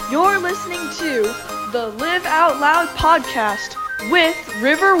You're listening to the Live Out Loud podcast with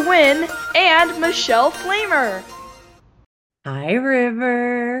River Wynn and Michelle Flamer. Hi,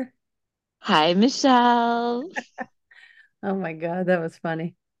 River. Hi, Michelle. Oh my God, that was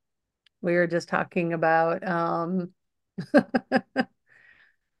funny. We were just talking about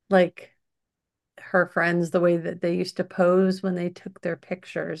like her friends, the way that they used to pose when they took their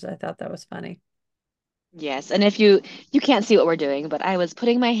pictures. I thought that was funny. Yes, and if you can't see what we're doing, but I was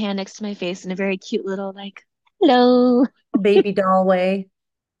putting my hand next to my face in a very cute little hello. Baby doll way.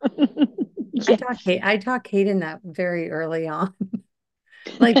 Yes. I taught Kaden that very early on.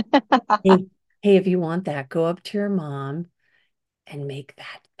 Like, hey, hey, if you want that, go up to your mom and make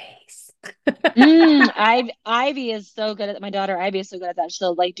that face. Ivy is so good at my daughter. Ivy is so good at that.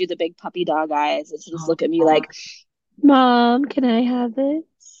 She'll do the big puppy dog eyes and she'll just Oh, look at me like, Mom, can I have this?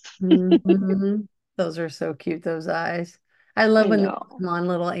 mhm. Those are so cute, those eyes. I love I when they know. come on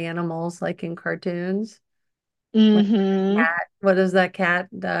little animals like in cartoons. Like Mm-hmm. cat, what is that cat?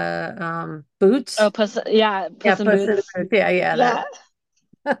 The Oh, Boots? yeah, Yeah, Puss in Puss in Boots. Boots. Yeah, Yeah.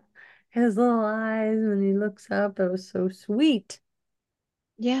 that his little eyes when he looks up, it was so sweet.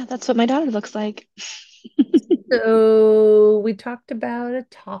 Yeah, that's what my daughter looks like. So we talked about a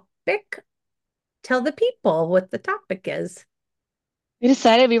topic. Tell the people what the topic is. We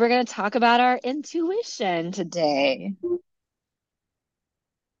decided we were going to talk about our intuition today.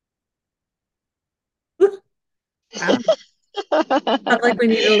 Wow. Sounds like we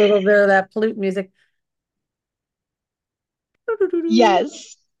need a little bit of that flute music.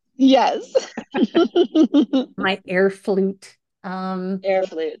 Yes. Yes. My air flute. Um, Air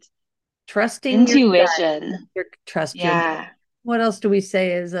flute. trusting your gut, Intuition. trust your gut. Yeah. What else do we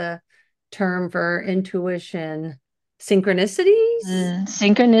say is a term for intuition? Synchronicities?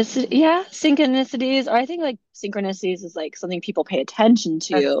 Synchronicity. Yeah. Synchronicities. Or I think synchronicities is something people pay attention That's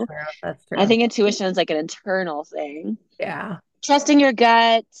to. true. That's I true. think intuition is like an internal thing. Yeah. Trusting your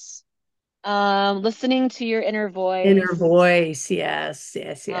gut, listening to your inner Inner voice. voice. Yes,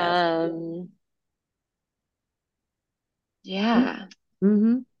 yes, yes. Um, yeah.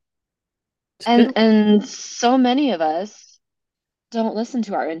 Mm-hmm. It's And good. and so many of us don't listen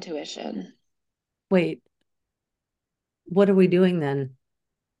to our intuition. Wait, what are we doing then?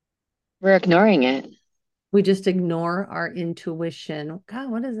 We're ignoring it. We just ignore our intuition.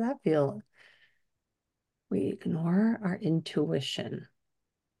 God, what does that feel? We ignore our intuition.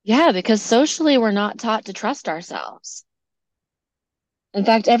 Yeah, because socially we're not taught to trust ourselves. In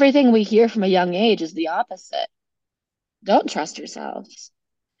fact, everything we hear from a young age is the opposite. Don't trust yourselves.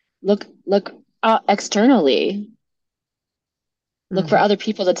 Look out externally. Look for Mm-hmm. other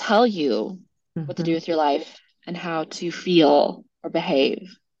people to tell you what to do Mm-hmm. with your life and how to feel or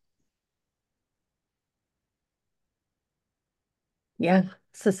behave. Yeah,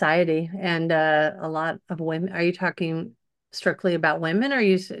 society and a lot of women. Are you talking strictly about women? Or are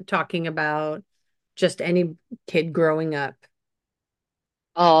you talking about just any kid growing up,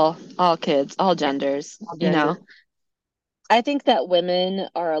 All kids, all genders, all you gender? know. I think that women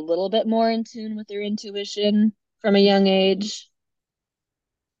are a little bit more in tune with their intuition from a young age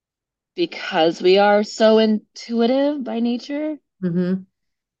because we are so intuitive by nature. Mm-hmm.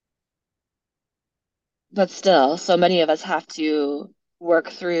 But still, so many of us have to work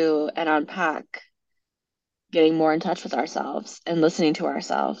through and unpack getting more in touch with ourselves and listening to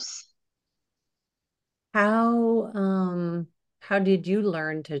ourselves. How how did you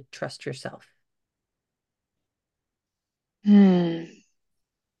learn to trust yourself? Hmm.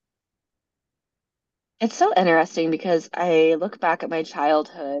 It's so interesting because I look back at my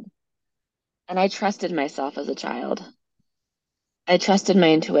childhood and I trusted myself as a child. I trusted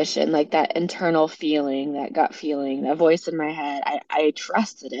my intuition, like that internal feeling, that gut feeling, that voice in my head. I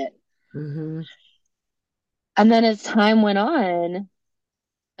trusted it. Mm-hmm. And then as time went on,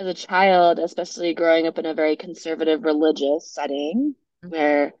 as a child, especially growing up in a very conservative religious setting,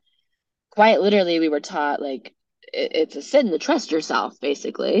 where quite literally we were taught it's a sin to trust yourself,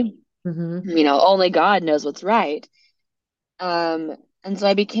 basically. Mm-hmm. Only God knows what's right. Um, and so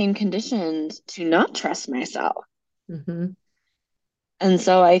I became conditioned to not trust myself. Mm-hmm. And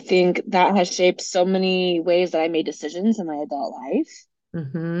so I think that has shaped so many ways that I made decisions in my adult life.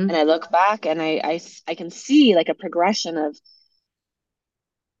 Mm-hmm. And I look back and I can see like a progression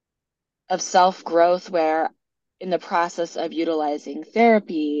of self-growth where in the process of utilizing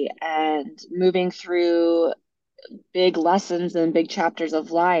therapy and moving through big lessons and big chapters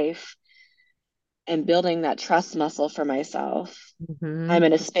of life and building that trust muscle for myself, Mm-hmm. I'm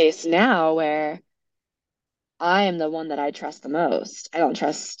in a space now where I am the one that I trust the most. I don't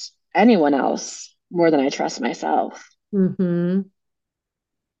trust anyone else more than I trust myself. Mm-hmm.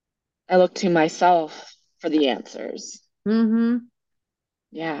 I look to myself for the answers. Mm-hmm.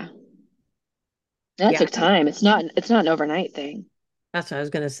 Yeah. That Yeah, took time. It's not an overnight thing. that's what I was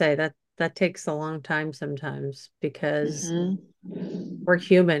gonna say. That takes a long time sometimes because Hmm. we're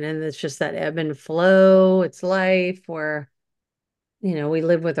human and it's just that ebb and flow. It's life. We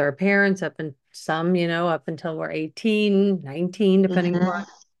live with our parents up and some, up until we're 18, 19, depending upon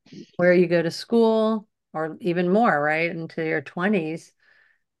Hmm. where you go to school, or even more, right? Into your 20s.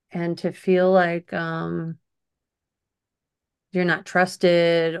 And to feel like you're not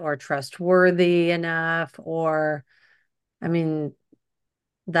trusted or trustworthy enough, or I mean,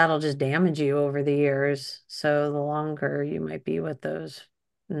 that'll just damage you over the years. So the longer you might be with those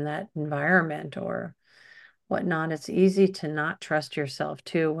in that environment or whatnot, it's easy to not trust yourself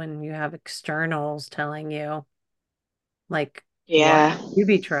too when you have externals telling you, like, why Yeah. you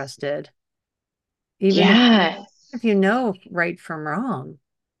be trusted, even Yeah. if you know right from wrong.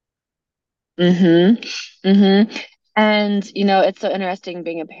 Hmm. Hmm. And it's so interesting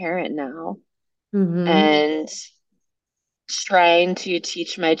being a parent now Mm-hmm. and trying to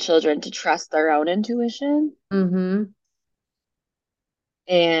teach my children to trust their own intuition. Mm-hmm.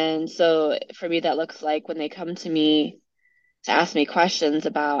 And so for me, that looks like when they come to me to ask me questions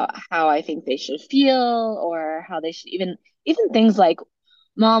about how I think they should feel or how they should even things like,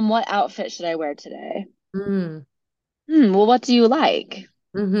 Mom, what outfit should I wear today? Mm-hmm. Well, what do you like?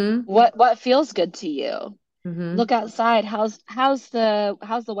 Mm-hmm. What feels good to you? Mm-hmm. Look outside. How's the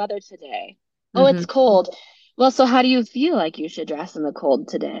weather today? Oh, Mm-hmm. it's cold. Well, so how do you feel like you should dress in the cold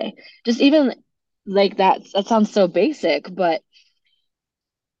today? Just even like that sounds so basic, but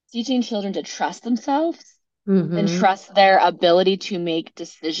teaching children to trust themselves and Mm-hmm. trust their ability to make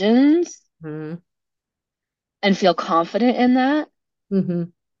decisions Mm-hmm. and feel confident in that. Mm-hmm.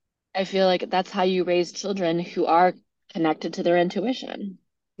 I feel like that's how you raise children who are connected to their intuition.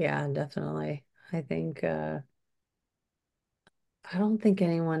 Yeah, definitely. I think I don't think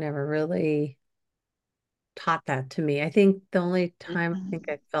anyone ever really taught that to me. I think the only time I think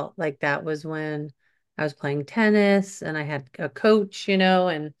Mhm. I felt like that was when I was playing tennis and I had a coach,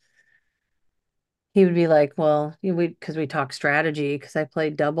 and he would be like, well, because we talk strategy, because I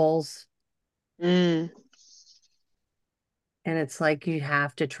played doubles, Mm, and it's like you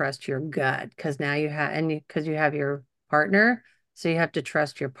have to trust your gut because now you have, and because you have your partner, so you have to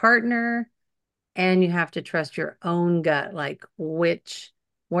trust your partner and you have to trust your own gut, like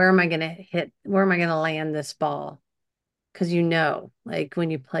where am I going to hit, where am I going to land this ball? Because like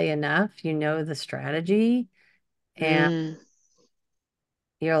when you play enough, the strategy, and mm.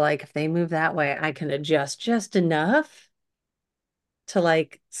 you're like, if they move that way, I can adjust just enough to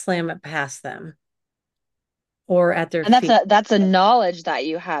like slam it past them or at their And that's feet. a knowledge that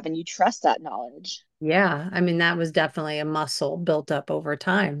you have, and you trust that knowledge. Yeah, I mean, that was definitely a muscle built up over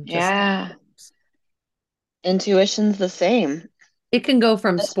time. Just Yeah. Intuition's the same. it can go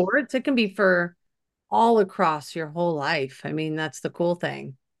from That's, sports, it can be for all across your whole life. I mean, that's the cool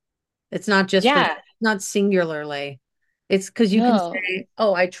thing. It's not just for, yeah. not singularly. It's because you can No. say,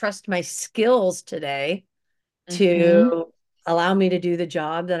 oh, I trust my skills today Hmm. to allow me to do the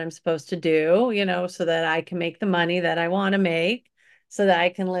job that I'm supposed to do, so that I can make the money that I want to make, so that I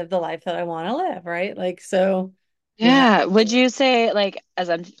can live the life that I want to live, right? Like, so you have Yeah. Would you say, like,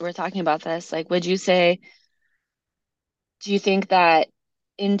 we're talking about this, like, would you say, do you think that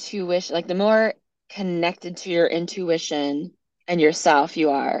intuition, like, the more connected to your intuition and yourself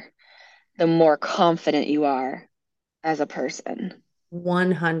you are, the more confident you are as a person?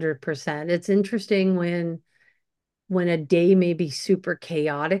 100%. It's interesting when a day may be super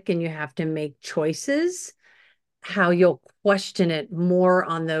chaotic and you have to make choices, how you'll question it more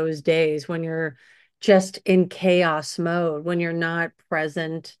on those days when you're just in chaos mode, when you're not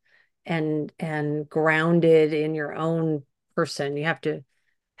present and grounded in your own person. You have to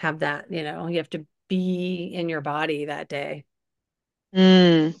have that, you have to be in your body that day.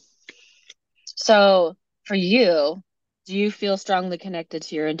 Mm. So for you, do you feel strongly connected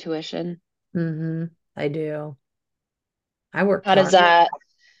to your intuition? I do. I worked How does hard. that,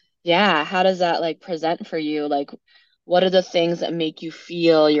 yeah, how does that like present for you? Like, what are the things that make you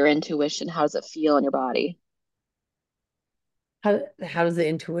feel your intuition? How does it feel in your body? How does the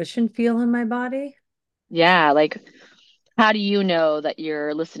intuition feel in my body? Yeah, like, how do you know that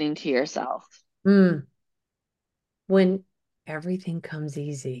you're listening to yourself? Mm, when everything comes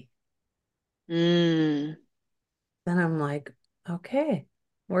easy, Mm, then I'm like, okay,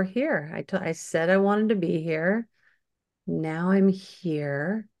 we're here. I said I wanted to be here. Now I'm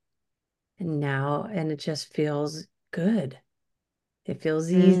here. And it just feels good. It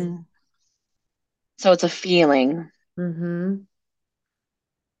feels easy. mm. So it's a feeling. Mm-hmm.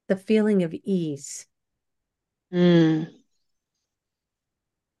 the feeling of ease. Mm.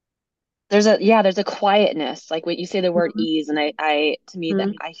 There's a quietness. Like when you say the word ease, and to me that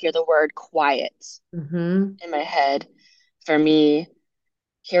I hear the word quiet Mm-hmm. in my head. For me,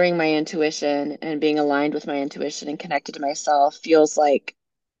 hearing my intuition and being aligned with my intuition and connected to myself feels like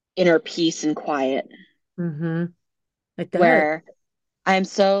inner peace and quiet, Mm-hmm. It does. where I'm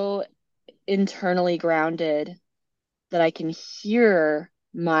so internally grounded that I can hear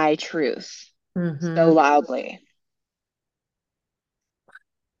my truth so Mm-hmm. loudly.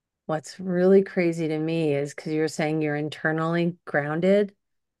 What's really crazy to me is because you're saying you're internally grounded,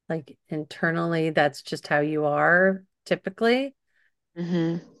 like internally, that's just how you are typically.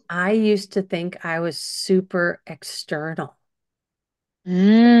 Hmm. I used to think I was super external.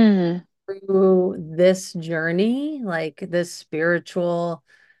 Mm. Through this journey, like this spiritual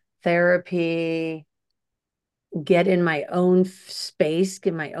therapy, get in my own space,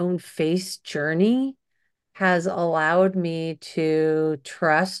 get my own face journey has allowed me to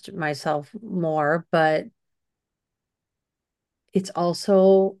trust myself more, but it's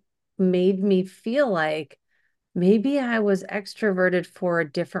also made me feel like maybe I was extroverted for a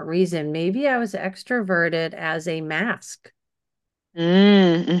different reason. Maybe I was extroverted as a mask,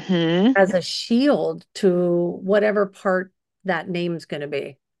 Mm-hmm. as a shield to whatever part that name's going to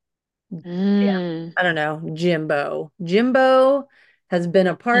be. Yeah, Mm. I don't know, Jimbo. Jimbo has been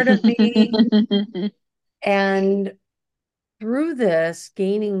a part of me. And through this,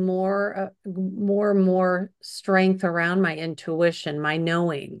 gaining more and more strength around my intuition, my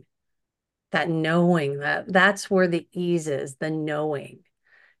knowing, that's where the ease is, the knowing.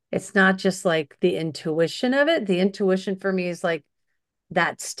 It's not just like the intuition of it. The intuition for me is like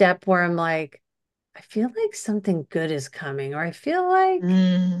that step where I'm like, I feel like something good is coming, or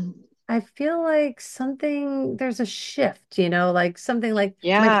Mm. I feel like something, there's a shift, like something like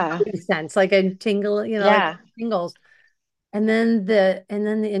Yeah. sense, like a tingle, like Yeah. tingles. And then the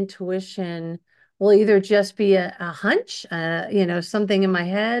intuition will either just be a hunch, something in my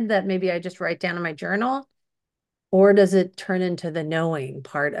head that maybe I just write down in my journal, or does it turn into the knowing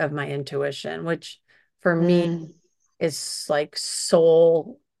part of my intuition, which for me Mm. is like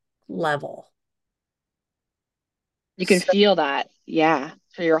soul level. You can So, feel that. Yeah.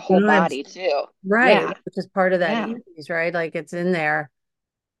 For your you whole know what I'm body too. right, Yeah. which is part of that Yeah. ease, right? Like it's in there.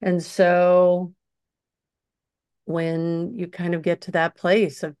 And so when you kind of get to that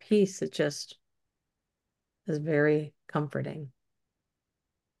place of peace, it just is very comforting.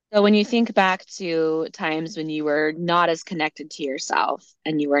 So when you think back to times when you were not as connected to yourself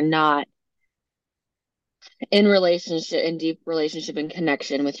and you were not in deep relationship and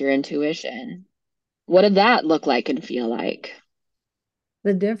connection with your intuition, what did that look like and feel like?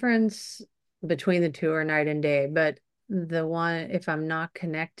 The difference between the two are night and day, but the one, if I'm not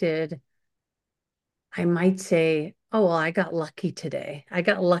connected, I might say, oh, well, I got lucky today. I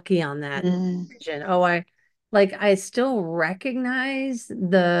got lucky on that Mm. vision. I still recognize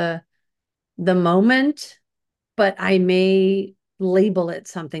the moment, but I may label it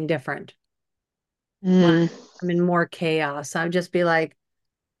something different when Mm. I'm in more chaos. I'll just be like,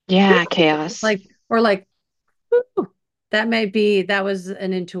 Yeah, chaos. like, or like, "Ooh, that was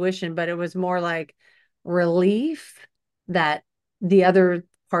an intuition, but it was more like relief that the other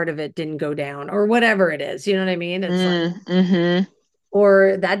part of it didn't go down or whatever it is. You know what I mean? It's like, Mm. Mm-hmm.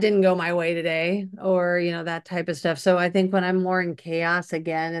 or that didn't go my way today, or, that type of stuff. So I think when I'm more in chaos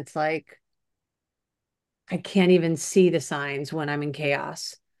again, it's like I can't even see the signs when I'm in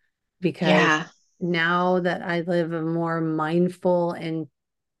chaos because Yeah. now that I live a more mindful and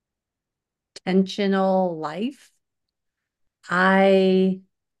intentional life, I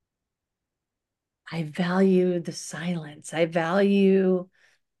I value the silence. I value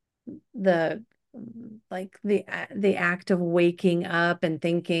the the act of waking up and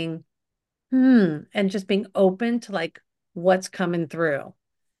thinking, and just being open to like what's coming through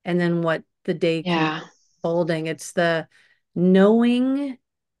and then what the day can be Yeah. holding. It's the knowing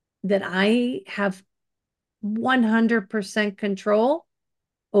that I have 100% control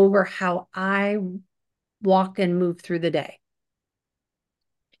over how I walk and move through the day.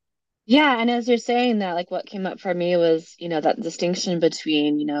 Yeah, and as you're saying that, like what came up for me was, that distinction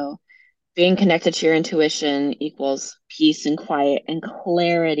between, being connected to your intuition equals peace and quiet and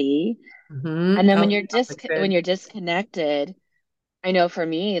clarity. And then Oh, that's when good. you're disconnected, I know for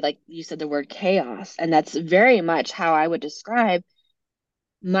me, like you said the word chaos, and that's very much how I would describe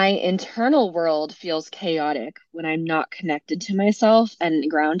my internal world feels chaotic when I'm not connected to myself and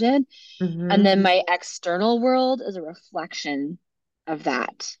grounded. And Hmm. then my external world is a reflection of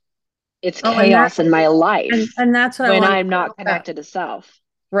that. It's Oh, and that chaos in my and life and that's what I when want to I'm not talk about. connected to self.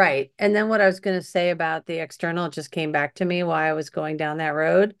 Right. And then what I was going to say about the external, it just came back to me while I was going down that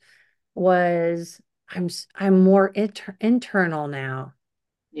road was I'm more internal now.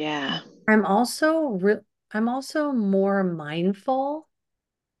 Yeah. I'm also I'm also more mindful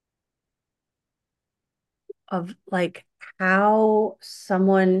of like how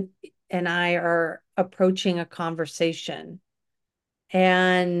someone and I are approaching a conversation.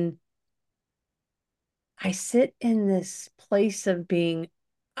 And I sit in this place of being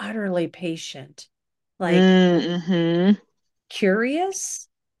utterly patient, like Mm-hmm. curious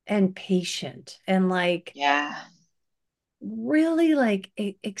and patient and like Yeah. really like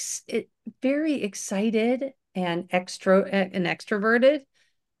very excited and extroverted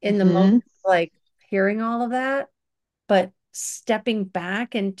in the moment, Mm-hmm. like hearing all of that, but stepping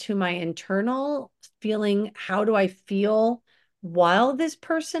back into my internal feeling, how do I feel while this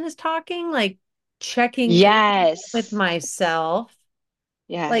person is talking? Like checking in with Yes. myself.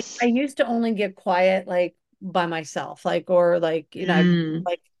 Like I Yes. used to only get quiet like by myself, like or like, Mm.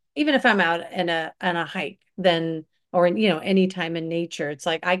 like even if I'm out in a hike, then or any time in nature, it's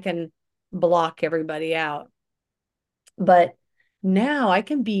like I can block everybody out. But now I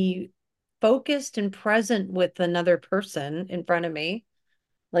can be focused and present with another person in front of me,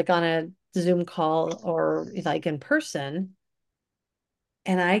 like on a Zoom call or like in person,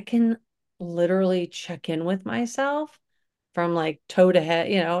 and I can literally check in with myself from like toe to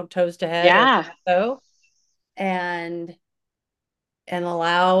head, toes to head or Yeah. toe, and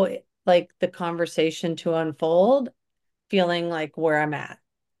allow like the conversation to unfold, feeling like where I'm at.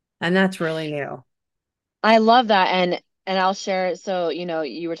 And that's really new. I love that. And I'll share. So,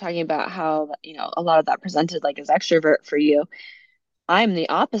 you were talking about how, a lot of that presented like as extrovert for you. I'm the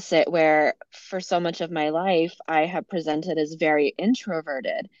opposite, where for so much of my life, I have presented as very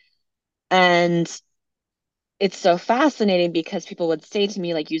introverted. And it's so fascinating because people would say to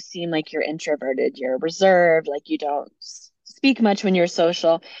me, like, you seem like you're introverted, you're reserved, like you don't speak much when you're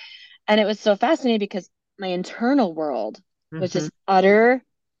social. And it was so fascinating because my internal world was Hmm. just utter,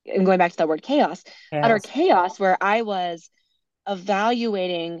 and going back to that word chaos, utter Yes. chaos, where I was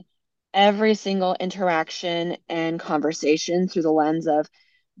evaluating every single interaction and conversation through the lens of,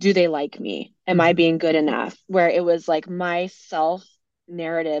 do they like me? Am I Hmm. being good enough? Where it was like my self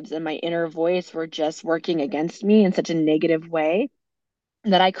narratives and my inner voice were just working against me in such a negative way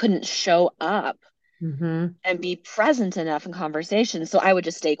that I couldn't show up Hmm. and be present enough in conversation. So I would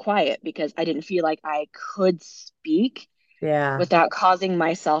just stay quiet because I didn't feel like I could speak Yeah. without causing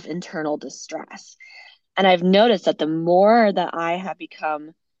myself internal distress. And I've noticed that the more that I have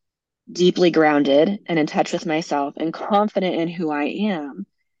become deeply grounded and in touch with myself and confident in who I am,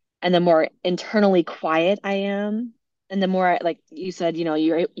 and the more internally quiet I am, and the more, like you said,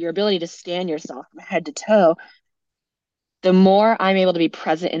 your ability to scan yourself from head to toe, the more I'm able to be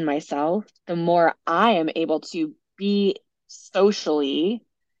present in myself, the more I am able to be socially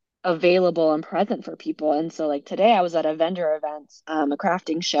available and present for people. And so, like today, I was at a vendor event, a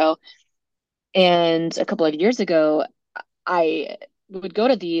crafting show, and a couple of years ago, I would go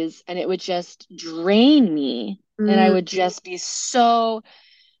to these and it would just drain me. And I Mm. would just be so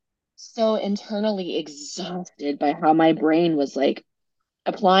internally exhausted by how my brain was like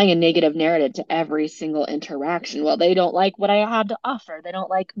applying a negative narrative to every single interaction. Well, they don't like what I have to offer. They don't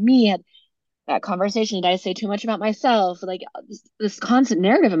like me. Had that conversation. Did I say too much about myself? Like this constant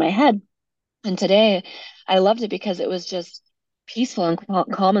narrative in my head. And today I loved it because it was just peaceful and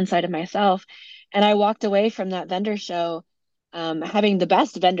calm inside of myself. And I walked away from that vendor show having the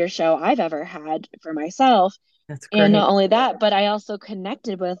best vendor show I've ever had for myself. That's And great. not only that, but I also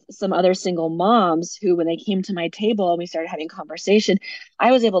connected with some other single moms who, when they came to my table and we started having conversation,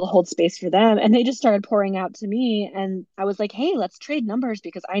 I was able to hold space for them. And they just started pouring out to me. And I was like, hey, let's trade numbers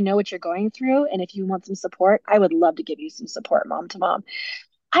because I know what you're going through. And if you want some support, I would love to give you some support, mom to mom.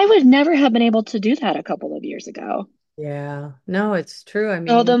 I would never have been able to do that a couple of years ago. Yeah. No, it's true. I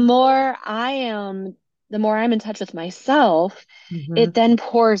So mean, the more I'm in touch with myself, hmm it then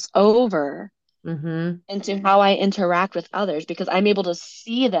pours over hmm into how I interact with others because I'm able to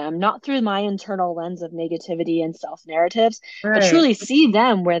see them not through my internal lens of negativity and self narratives, but right. truly see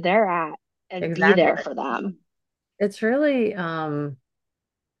them where they're at and be Exactly. there for them. It's really,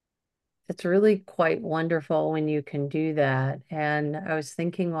 it's really quite wonderful when you can do that. And I was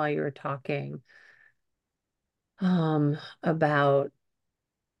thinking while you were talking, about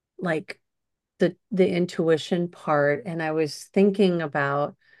like the intuition part, and I was thinking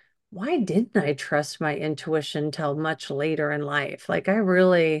about why didn't I trust my intuition till much later in life? Like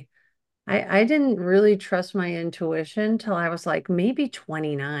I didn't really trust my intuition till I was like maybe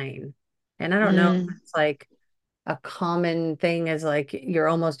 29. And I don't know if Mm, it's like a common thing is like you're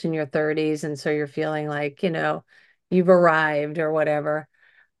almost in your 30s and so you're feeling like, you've arrived or whatever.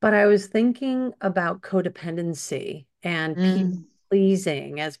 But I was thinking about codependency and people Mm,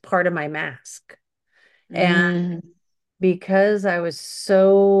 pleasing as part of my mask. And mm, because I was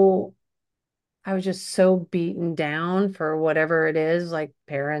just so beaten down for whatever it is, like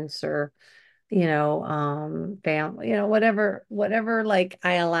parents or, family, whatever, like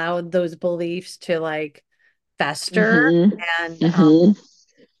I allowed those beliefs to like fester. mm-hmm, And mm-hmm.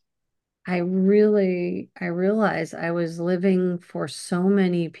 I realized I was living for so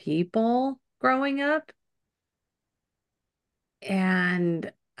many people growing up.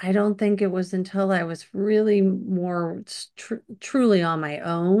 And I don't think it was until I was really more truly on my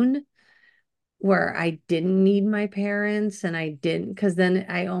own where I didn't need my parents and I didn't, because then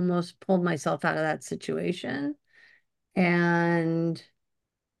I almost pulled myself out of that situation. And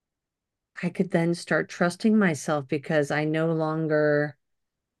I could then start trusting myself because I no longer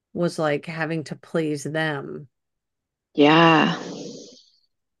was like having to please them. Yeah.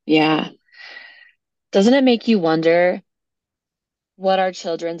 Yeah. Doesn't it make you wonder what our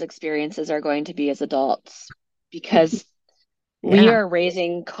children's experiences are going to be as adults? Because we Yeah. are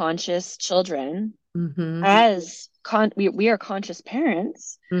raising conscious children Mm-hmm. as we are conscious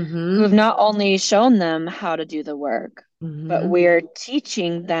parents who have Mm-hmm. not only shown them how to do the work, but Mm-hmm. we're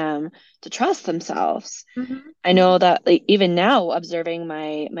teaching them to trust themselves. Mm-hmm. I know that like, even now, observing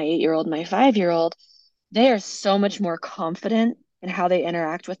my 8-year-old, my 5-year-old, they are so much more confident in how they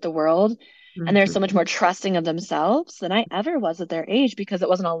interact with the world, and they're Mm-hmm. so much more trusting of themselves than I ever was at their age because it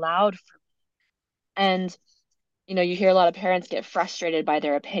wasn't allowed for. And you hear a lot of parents get frustrated by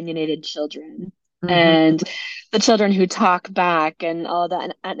their opinionated children Mm-hmm. and the children who talk back and all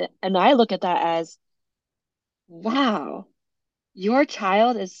that. And I look at that as, wow, your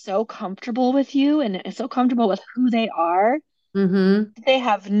child is so comfortable with you and is so comfortable with who they are. Mm-hmm. They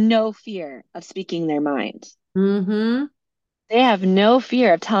have no fear of speaking their mind. Mm-hmm. They have no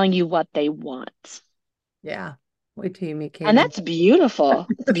fear of telling you what they want. Yeah. Wait till you meet And Kaden. that's beautiful.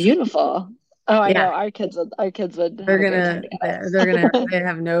 It's beautiful. Oh, I know Yeah. our kids would have a great time together. They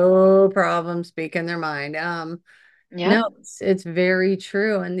have no problem speaking their mind. Yeah. No, it's very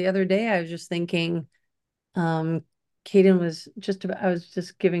true. And the other day I was just thinking, um, Kaden was just about, I was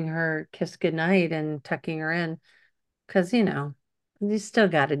just giving her a kiss goodnight and tucking her in because, you still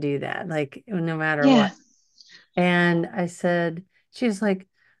got to do that, like no matter what. Yeah. And I said, she was like,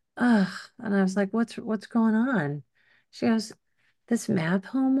 ugh. And I was like, what's going on? She goes, this math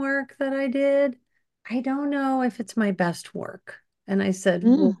homework that I did, I don't know if it's my best work. And I said,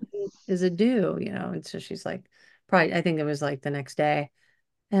 well, Mm. when is it due? And so she's like, probably, I think it was like the next day.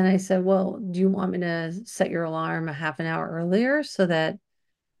 And I said, well, do you want me to set your alarm a half an hour earlier so that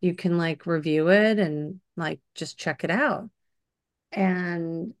you can like review it and like just check it out?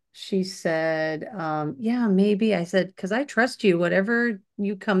 And she said, yeah, maybe. I said, because I trust you, whatever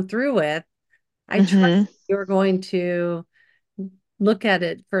you come through with, I trust Mm-hmm. you're going to look at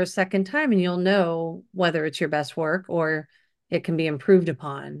it for a second time and you'll know whether it's your best work or it can be improved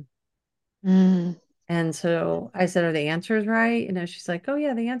upon. Mm. And so I said, are the answers right? She's like, oh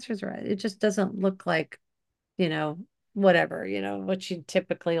yeah, the answer's right. It just doesn't look like, you know, whatever, what she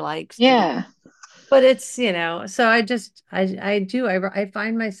typically likes to do. Yeah. But it's, so I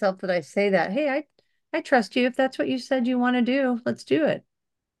find myself that I say that, hey, I trust you. If that's what you said you want to do, let's do it.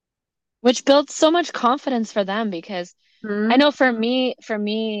 Which builds so much confidence for them because I Hmm. know for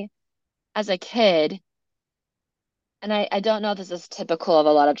me as a kid, and I don't know if this is typical of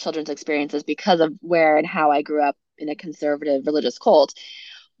a lot of children's experiences because of where and how I grew up in a conservative religious cult.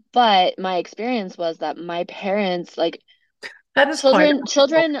 But my experience was that my parents, like That is quite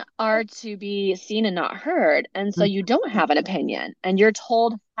children are to be seen and not heard. And so a you don't have an opinion and you're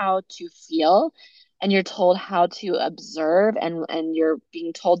told how to feel and you're told how to observe and you're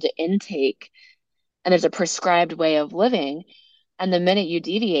being told to intake. And there's a prescribed way of living. And the minute you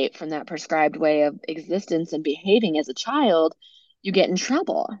deviate from that prescribed way of existence and behaving as a child, you get in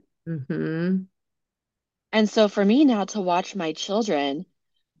trouble. hmm And so for me now to watch my children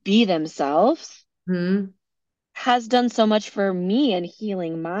be themselves hmm has done so much for me in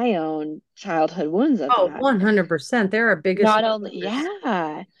healing my own childhood wounds of Oh, that. 100%. They're our biggest Not only, healers.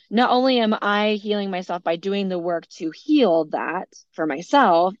 yeah, not only am I healing myself by doing the work to heal that for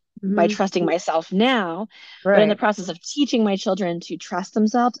myself by Hmm. trusting myself now, but in the Right. process of teaching my children to trust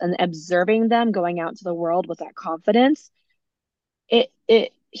themselves and observing them going out into the world with that confidence,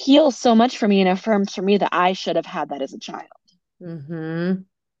 it heals so much for me and affirms for me that I should have had that as a child. Hmm.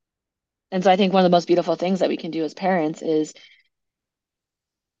 And so I think one of the most beautiful things that we can do as parents is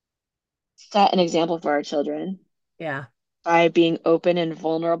set an example for our children. Yeah. by being open and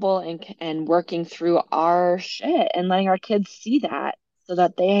vulnerable and working through our shit and letting our kids see that so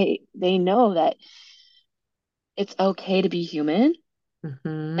that they know that it's okay to be human and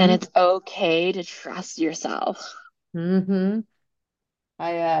Mm-hmm. it's okay to trust yourself. Mm-hmm.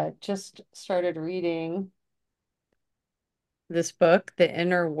 I just started reading this book, The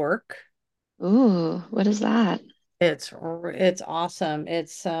Inner Work. Ooh, what is that? It's awesome.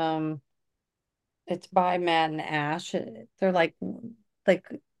 It's by Matt and Ash. They're like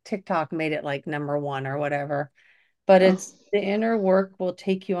TikTok made it like number one or whatever. But Oh. it's the inner work will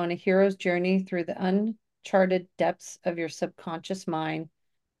take you on a hero's journey through the uncharted depths of your subconscious mind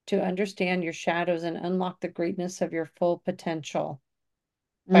to understand your shadows and unlock the greatness of your full potential.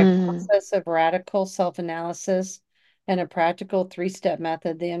 By Mm. process of radical self-analysis and a practical three-step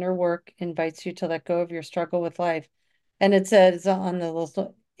method, the inner work invites you to let go of your struggle with life. And it says on the list,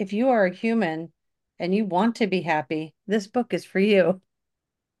 if you are a human and you want to be happy, this book is for you.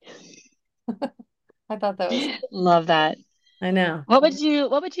 I thought that was, Love that. I know. What would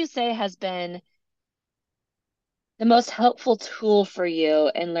you say has been the most helpful tool for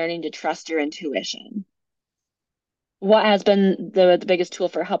you in learning to trust your intuition? What has been the biggest tool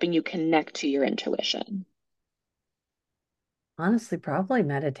for helping you connect to your intuition? Honestly, probably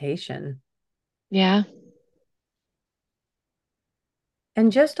meditation. Yeah.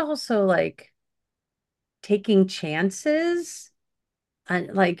 And just also like taking chances.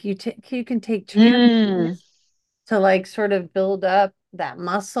 And like you can take chances Mm. to like sort of build up that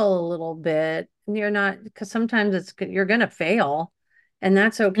muscle a little bit. And you're not, because sometimes you're gonna fail, and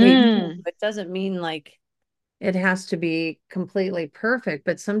that's okay too. Mm. It doesn't mean like it has to be completely perfect,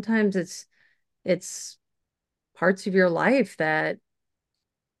 but sometimes it's parts of your life that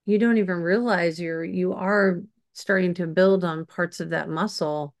you don't even realize you are starting to build on parts of that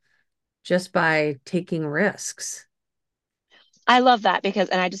muscle just by taking risks. I love that because,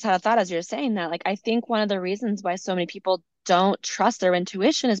 and I just had a thought as you're saying that, like, I think one of the reasons why so many people don't trust their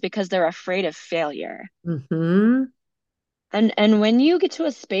intuition is because they're afraid of failure. Mm-hmm. And when you get to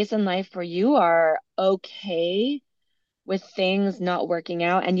a space in life where you are okay with things not working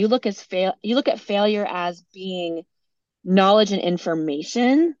out and you look at failure as being knowledge and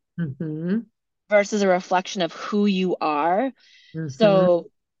information Mm-hmm. versus a reflection of who you are. Mm-hmm. So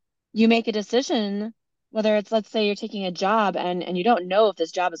you make a decision, whether it's, let's say you're taking a job and you don't know if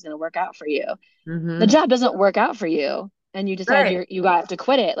this job is going to work out for you. The Mm-hmm. job doesn't work out for you and you decide Right. you have to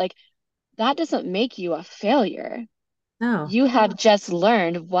quit it. Like, that doesn't make you a failure. No, You have just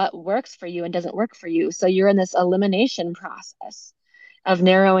learned what works for you and doesn't work for you. So you're in this elimination process of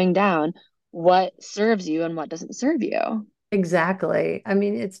narrowing down what serves you and what doesn't serve you. exactly. I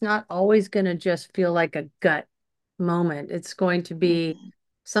mean, it's not always going to just feel like a gut moment. It's going to be Mm.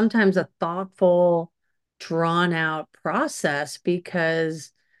 sometimes a thoughtful, drawn out process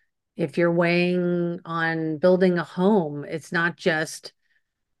because if you're weighing on building a home, it's not just,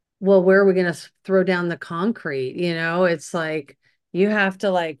 well, where are we going to throw down the concrete? It's like you have to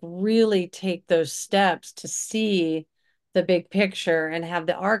like really take those steps to see the big picture and have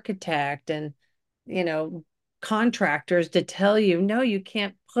the architect and, you know, contractors to tell you, no, you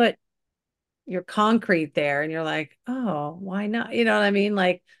can't put your concrete there. And you're like, oh, why not? You know what I mean?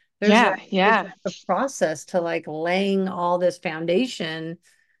 Like Yeah, there's yeah. a process to like laying all this foundation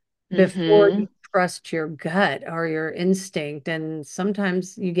before Hmm. you trust your gut or your instinct. And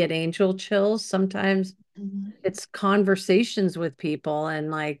sometimes you get angel chills. Sometimes it's conversations with people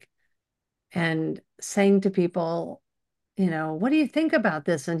and saying to people, what do you think about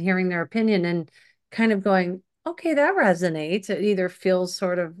this? And hearing their opinion and kind of going, okay, that resonates. It either feels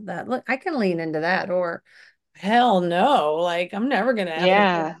sort of that, look, I can lean into that, or hell no, like I'm never gonna ever do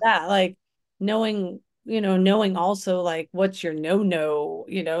Yeah. that. Like knowing also like what's your no,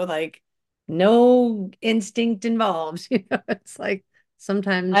 like no instinct involved. It's like I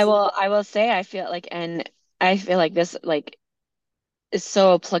sometimes, will I will say I feel like this like is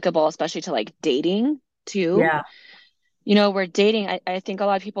so applicable, especially to like dating too. yeah. Where dating, I think a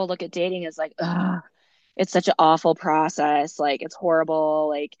lot of people look at dating as like, ugh, it's such an awful process. Like, it's horrible,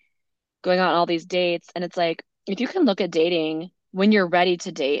 like going on all these dates. And it's like, if you can look at dating when you're ready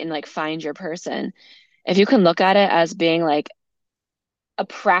to date and like find your person, if you can look at it as being like a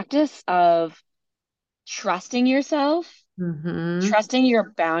practice of trusting yourself, Mm-hmm. trusting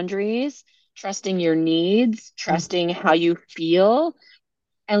your boundaries, trusting your needs, trusting how you feel,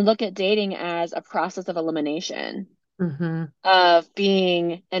 and look at dating as a process of elimination, Mm-hmm. of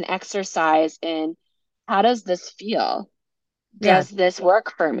being an exercise in how does this feel? Yeah. Does this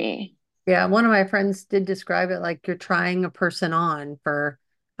work for me? Yeah. One of my friends did describe it like you're trying a person on for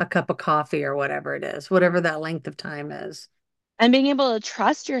a cup of coffee or whatever it is, whatever that length of time is. And being able to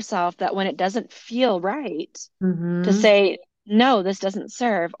trust yourself that when it doesn't feel right, to Mm-hmm. say, no, this doesn't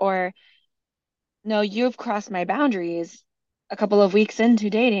serve, or no, you've crossed my boundaries a couple of weeks into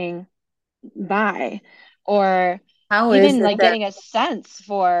dating, bye. Or How is even it like that getting a sense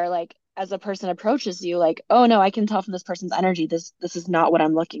for like as a person approaches you, like, oh no, I can tell from this person's energy, this is not what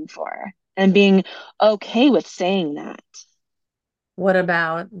I'm looking for. And being okay with saying that. what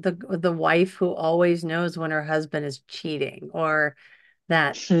about the wife who always knows when her husband is cheating or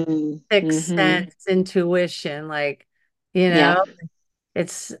that sixth Mm-hmm. sense intuition, like, you Yeah. know,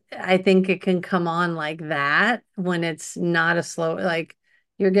 I think it can come on like that when it's not a slow, like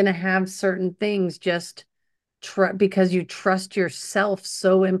you're going to have certain things just because you trust yourself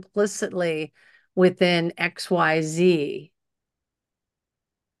so implicitly within XYZ.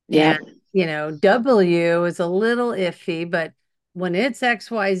 Yeah. And, W is a little iffy, but when it's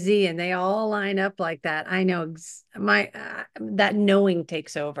XYZ and they all line up like that, I know that knowing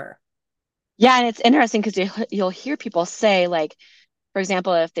takes over. Yeah. And it's interesting because you'll hear people say, like, for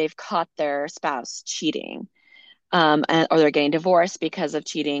example, if they've caught their spouse cheating, or they're getting divorced because of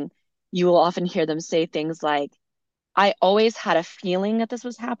cheating, you will often hear them say things like, I always had a feeling that this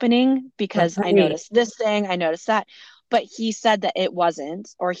was happening because I Right. noticed this thing, I noticed that, but he said that it wasn't,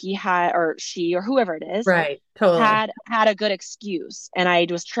 or he had, or she, or whoever it is, Right. Totally. had a good excuse. And I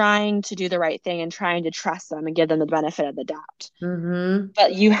was trying to do the right thing and trying to trust them and give them the benefit of the doubt. Mm-hmm.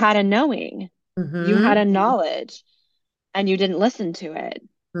 But you had a knowing, you had Mm-hmm. a knowledge, and you didn't listen to it.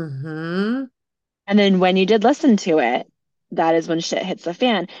 Mm-hmm. And then when you did listen to it, that is when shit hits the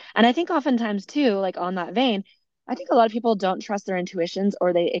fan. And I think oftentimes too, like on that vein, I think a lot of people don't trust their intuitions,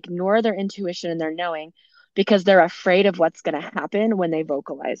 or they ignore their intuition and their knowing because they're afraid of what's going to happen when they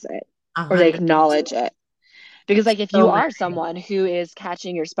vocalize it A or they hundred. acknowledge it. Because like if So you many. are someone who is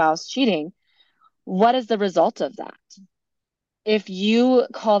catching your spouse cheating, what is the result of that? If you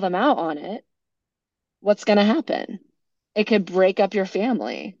call them out on it, what's going to happen? It could break up your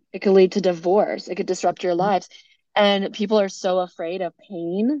family. It could lead to divorce. It could disrupt your lives. And people are so afraid of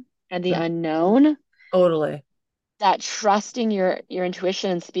pain and the unknown Totally. that trusting your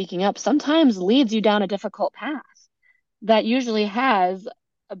intuition and speaking up sometimes leads you down a difficult path that usually has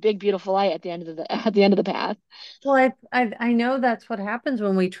a big beautiful light at the end of the at the end of the path. Well, I know that's what happens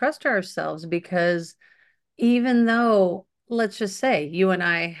when we trust ourselves because even though, let's just say you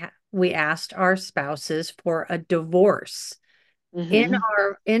and we asked our spouses for a divorce in Hmm.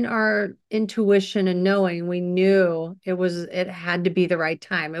 our intuition and knowing, we knew it had to be the right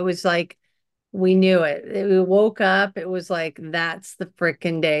time. It was like we knew it. We woke up, it was like that's the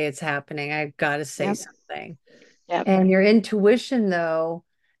freaking day it's happening. I've got to say Yep. something. Yep. And your intuition, though,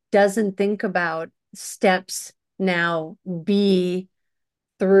 doesn't think about steps now B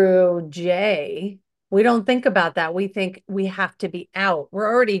through J. We don't think about that. We think we have to be out. We're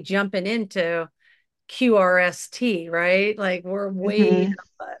already jumping into QRST, right? Like we're way Hmm.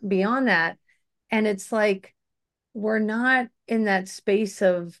 beyond that. And it's like we're not in that space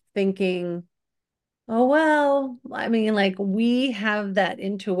of thinking, oh, well, I mean, like we have that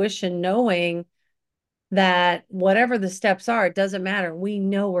intuition knowing that whatever the steps are, it doesn't matter. We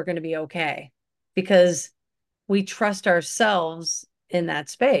know we're going to be okay because we trust ourselves in that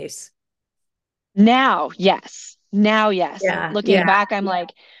space. Now, yes. Now, yes. Yeah, Looking yeah. back, I'm like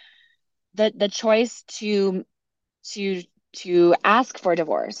the choice to to ask for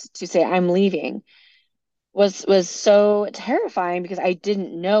divorce, to say I'm leaving was so terrifying because I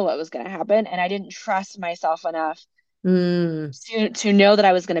didn't know what was going to happen and I didn't trust myself enough Mm, to know that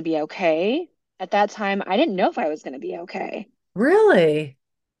I was going to be okay. At that time, I didn't know if I was going to be okay. really?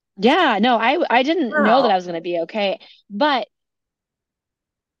 Yeah, no, I didn't know that Wow. I was going to be okay, but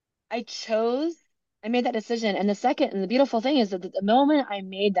I chose I made that decision and the beautiful thing is that the moment I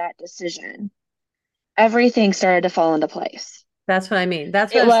made that decision, everything started to fall into place. That's what I mean.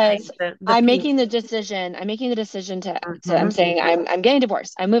 That's what I It was saying. was The piece. I'm making the decision to I'm Mhm. saying I'm getting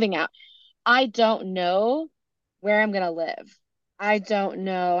divorced. I'm moving out. I don't know where I'm going to live. I don't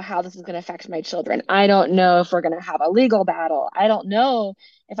know how this is going to affect my children. I don't know if we're going to have a legal battle. I don't know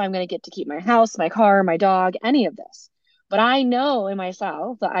if I'm going to get to keep my house, my car, my dog, any of this. But I know in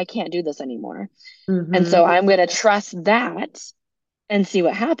myself that I can't do this anymore. And Mhm. so I'm going to trust that and see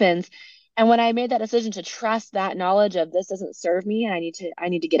what happens. And when I made that decision to trust that knowledge of this doesn't serve me and I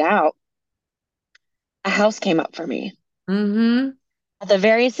need to get out, a house came up for me. Mhm. At the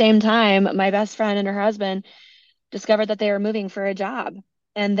very same time, my best friend and her husband discovered that they were moving for a job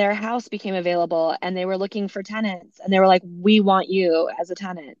and their house became available and they were looking for tenants and they were like, we want you as a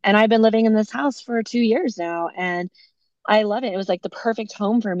tenant. And I've been living in this house for 2 years now and I love it. It was like the perfect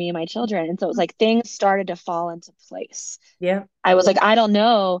home for me and my children. And so it was like things started to fall into place. Yeah. I was like, I don't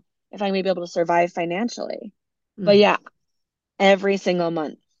know if I'm gonna be able to survive financially. But Mm. yeah, every single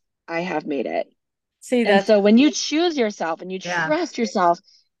month I have made it. See, And that's so when you choose yourself and you yeah, trust yourself,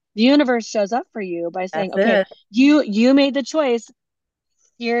 the universe shows up for you by saying, that's okay, it. you made the choice.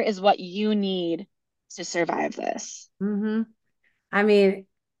 Here is what you need to survive this. Hmm. I mean,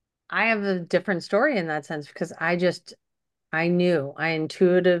 I have a different story in that sense because I knew, I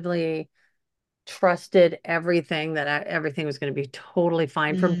intuitively trusted everything everything was going to be totally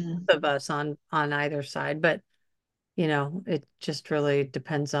fine for both Mm, of us on either side. But it just really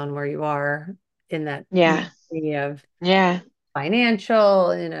depends on where you are in that yeah. journey of Yeah.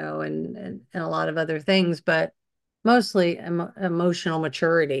 financial, and a lot of other things, but mostly emotional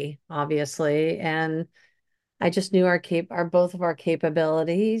maturity, obviously. And I just knew our both of our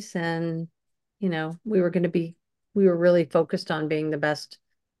capabilities, and we were really focused on being the best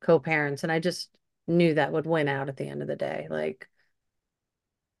co-parents, and I just knew that would win out at the end of the day. Like,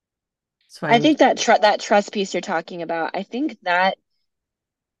 so I I'm. think that trust piece you're talking about, I think that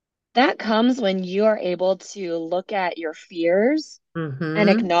comes when you are able to look at your fears and Mm-hmm.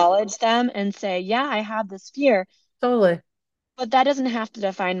 acknowledge them and say, yeah, I have this fear, Totally. but that doesn't have to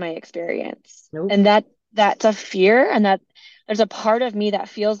define my experience. Nope. And that's a fear, and that there's a part of me that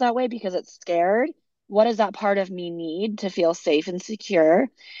feels that way because it's scared. What does that part of me need to feel safe and secure?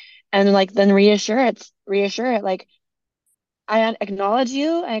 And like then reassure it like I acknowledge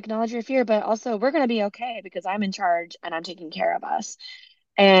you, I acknowledge your fear, but also we're going to be okay because I'm in charge and I'm taking care of us.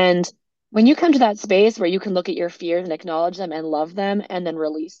 And when you come to that space where you can look at your fears and acknowledge them and love them and then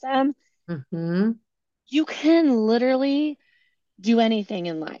release them, Mm-hmm. you can literally do anything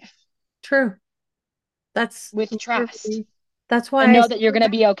in life True. That's with trust literally, that's and why I know say that you're going to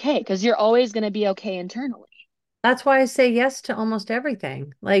yes. be okay because you're always going to be okay internally. That's why I say yes to almost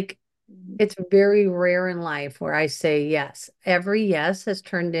everything. Like, it's very rare in life where I say yes. Every yes has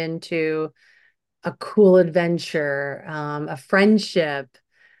turned into a cool adventure, a friendship,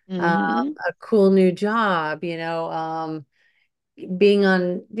 Mm-hmm. a cool new job, being on,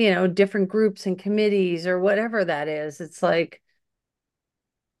 different groups and committees or whatever that is. It's like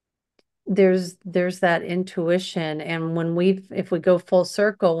there's that intuition. And if we go full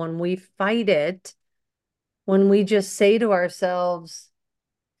circle, when we fight it, when we just say to ourselves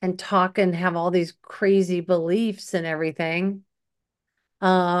and talk and have all these crazy beliefs and everything,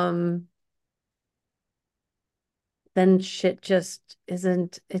 um, then shit just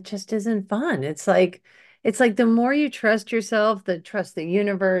isn't fun. It's like the more you trust yourself, trust the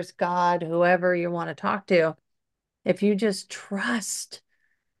universe, God, whoever you want to talk to, if you just trust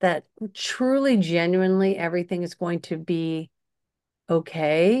that truly, genuinely everything is going to be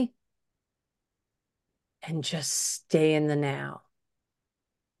okay and just stay in the now.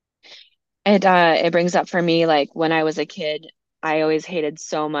 It brings up for me like when I was a kid, I always hated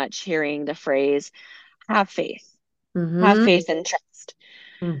so much hearing the phrase have faith. Have Mm-hmm. faith and trust.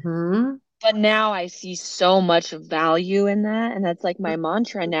 Mm-hmm. But now I see so much value in that. And that's like my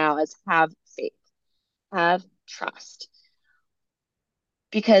mantra now is have faith, have trust.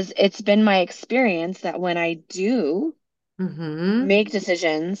 Because it's been my experience that when I do Mm-hmm. make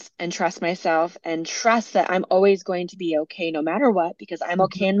decisions and trust myself and trust that I'm always going to be okay no matter what, because I'm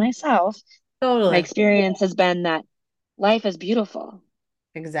okay in Mm-hmm. myself, my Totally. experience has been that life is beautiful,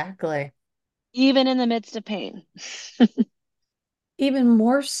 Exactly. even in the midst of pain. Even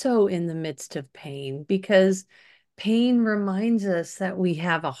more so in the midst of pain, because pain reminds us that we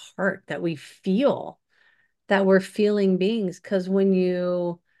have a heart, that we feel, that we're feeling beings. Because when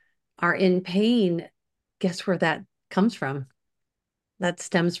you are in pain, guess where that comes from? That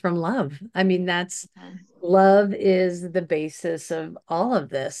stems from love. I mean, love is the basis of all of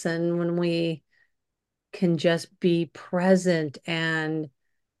this. And when we can just be present and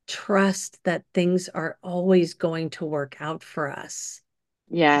trust that things are always going to work out for us,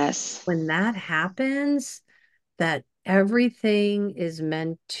 Yes. when that happens, that everything is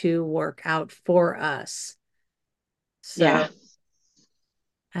meant to work out for us. Yeah. So,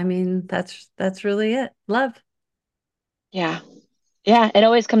 I mean, that's really it. Love. Yeah. Yeah. It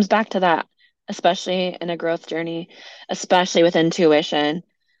always comes back to that, especially in a growth journey, especially with intuition,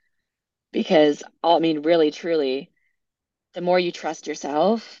 because I mean, really, truly, the more you trust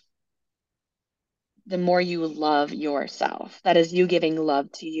yourself, the more you love yourself. That is you giving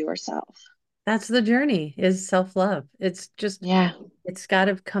love to yourself. That's the journey, is self-love. Yeah. It's got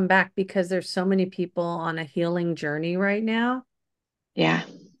to come back because there's so many people on a healing journey right now. Yeah.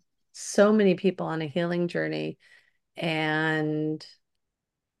 So many people on a healing journey, and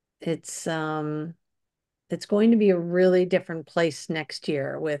it's it's going to be a really different place next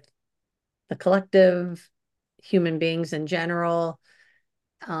year with the collective, human beings in general.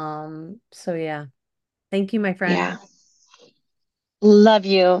 So yeah. Thank you, my friend. Yeah. Love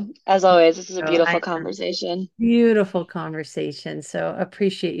you. As always, this is a Oh, beautiful conversation. Beautiful conversation. So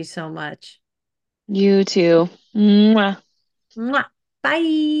appreciate you so much. You too. Mwah. Mwah.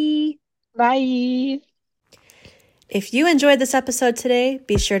 Bye. Bye. If you enjoyed this episode today,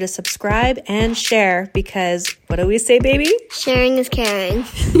 be sure to subscribe and share because what do we say, baby? Sharing is caring.